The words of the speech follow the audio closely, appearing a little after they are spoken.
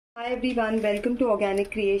Hi everyone, welcome to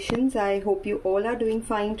Organic Creations. I hope you all are doing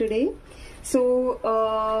fine today.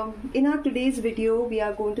 So in our today's video we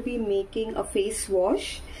are going to be making a face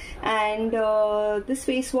wash, and this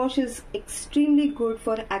face wash is extremely good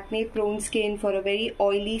for acne prone skin, for a very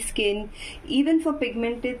oily skin, even for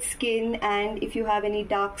pigmented skin, and if you have any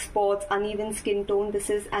dark spots, uneven skin tone, this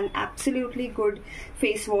is an absolutely good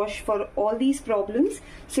face wash for all these problems.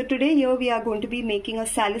 So today here we are going to be making a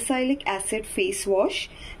salicylic acid face wash,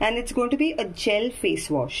 and it's going to be a gel face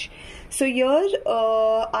wash. So here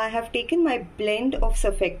I have taken my blend of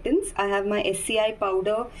surfactants. I have my SCI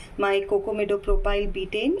powder, my cocamidopropyl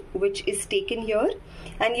betaine, which is taken here,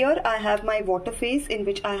 and here I have my water phase, in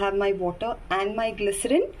which I have my water and my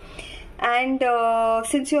glycerin. And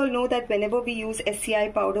since you all know that whenever we use SCI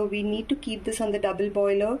powder, we need to keep this on the double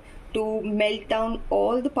boiler to melt down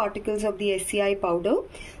all the particles of the SCI powder.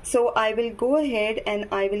 So I will go ahead and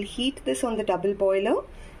I will heat this on the double boiler,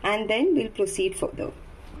 and then we'll proceed further.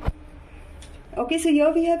 Okay, so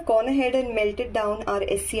here we have gone ahead and melted down our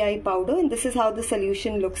SCI powder, and this is how the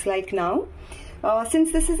solution looks like now.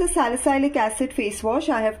 Since this is a salicylic acid face wash,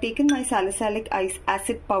 I have taken my salicylic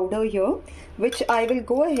acid powder here, which I will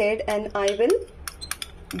go ahead and I will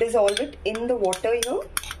dissolve it in the water here.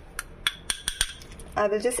 I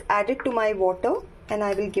will just add it to my water and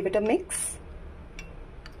I will give it a mix.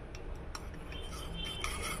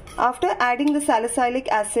 After adding the salicylic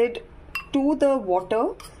acid to the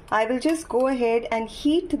water, I will just go ahead and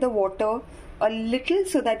heat the water a little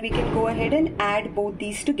so that we can go ahead and add both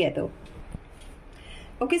these together.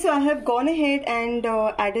 Okay, so I have gone ahead and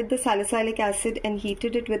added the salicylic acid and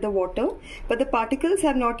heated it with the water, but the particles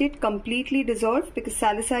have not yet completely dissolved because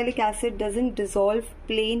salicylic acid doesn't dissolve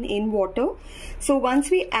plain in water. So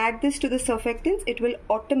once we add this to the surfactants, it will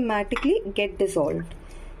automatically get dissolved.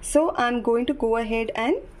 So I'm going to go ahead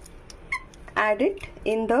and add it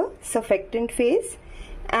in the surfactant phase,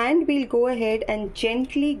 and we'll go ahead and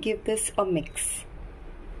gently give this a mix.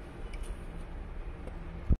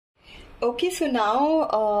 Okay, so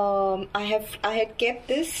now I had kept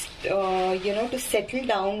this to settle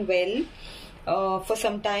down well for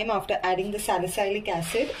some time after adding the salicylic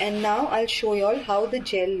acid, and now I'll show you all how the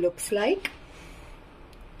gel looks like.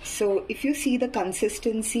 So if you see the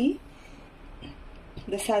consistency,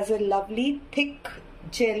 this has a lovely thick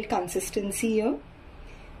gel consistency here,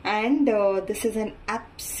 and this is an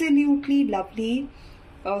absolutely lovely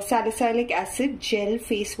salicylic acid gel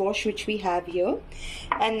face wash which we have here.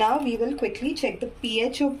 And now we will quickly check the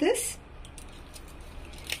pH of this.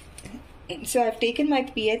 So I've taken my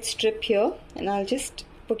pH strip here and I'll just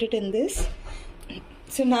put it in this.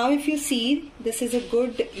 So now if you see, this is a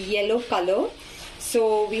good yellow color.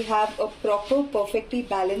 So we have a proper, perfectly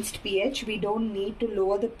balanced pH. We don't need to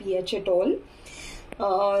lower the pH at all.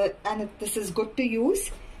 And this is good to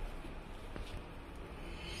use.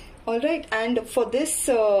 Alright, and for this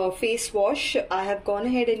face wash, I have gone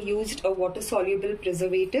ahead and used a water-soluble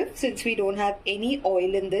preservative since we don't have any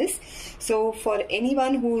oil in this. So for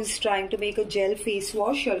anyone who is trying to make a gel face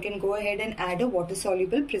wash, you can go ahead and add a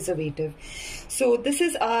water-soluble preservative. So this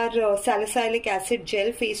is our salicylic acid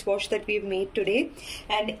gel face wash that we've made today,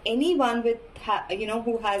 and anyone with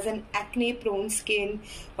who has an acne-prone skin,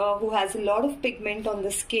 who has a lot of pigment on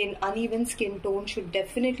the skin, uneven skin tone, should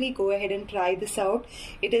definitely go ahead and try this out.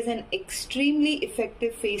 It is an extremely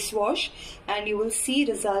effective face wash, and you will see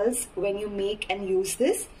results when you make and use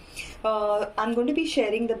this. I'm going to be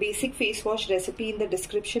sharing the basic face wash recipe in the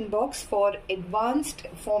description box. For advanced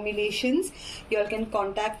formulations, you all can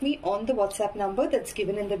contact me on the WhatsApp number that's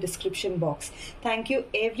given in the description box. Thank you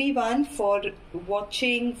everyone for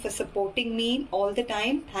watching, for supporting me all the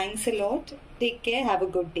time. Thanks a lot. Take care. Have a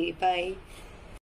good day. Bye.